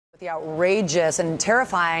The outrageous and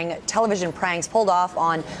terrifying television pranks pulled off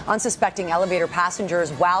on unsuspecting elevator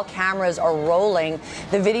passengers while cameras are rolling.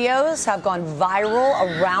 The videos have gone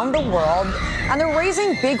viral around the world, and they're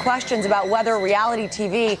raising big questions about whether reality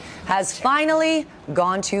TV has finally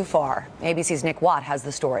gone too far. ABC's Nick Watt has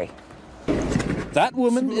the story. That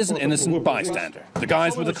woman is an innocent bystander. The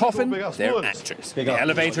guys with the coffin, they're actors. The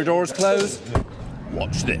elevator doors close.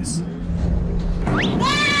 Watch this.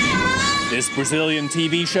 This Brazilian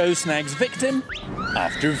TV show snags victim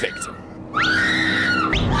after victim.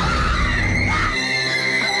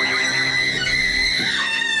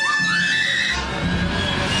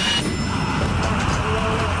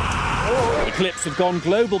 The clips have gone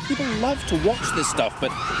global. People love to watch this stuff, but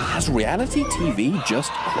has reality TV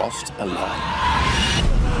just crossed a line?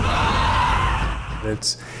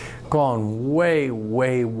 It's gone way,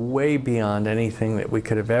 way, way beyond anything that we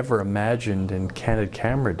could have ever imagined in candid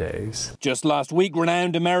camera days. Just last week,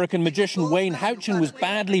 renowned American magician Wayne Houchin was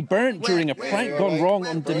badly burnt during a prank gone wrong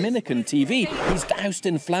on Dominican TV. He's doused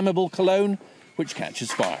in flammable cologne, which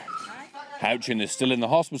catches fire. Houchin is still in the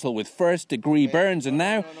hospital with first-degree burns, and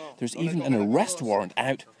now there's even an arrest warrant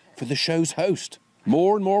out for the show's host.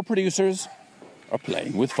 More and more producers are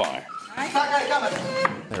playing with fire.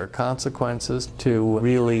 There are consequences to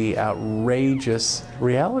really outrageous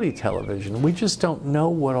reality television. We just don't know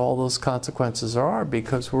what all those consequences are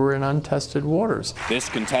because we're in untested waters. This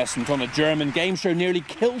contestant on a German game show nearly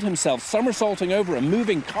killed himself somersaulting over a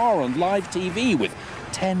moving car on live TV with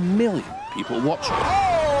 10 million people watching.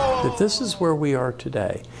 If this is where we are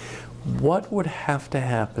today, what would have to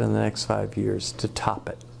happen in the next 5 years to top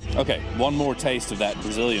it? Okay, one more taste of that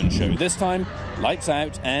Brazilian show. This time, lights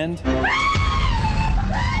out and...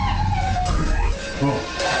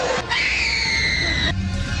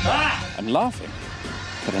 I'm laughing,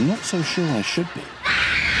 but I'm not so sure I should be.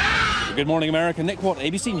 Good morning, America. Nick Watt,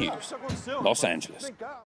 ABC News, Los Angeles.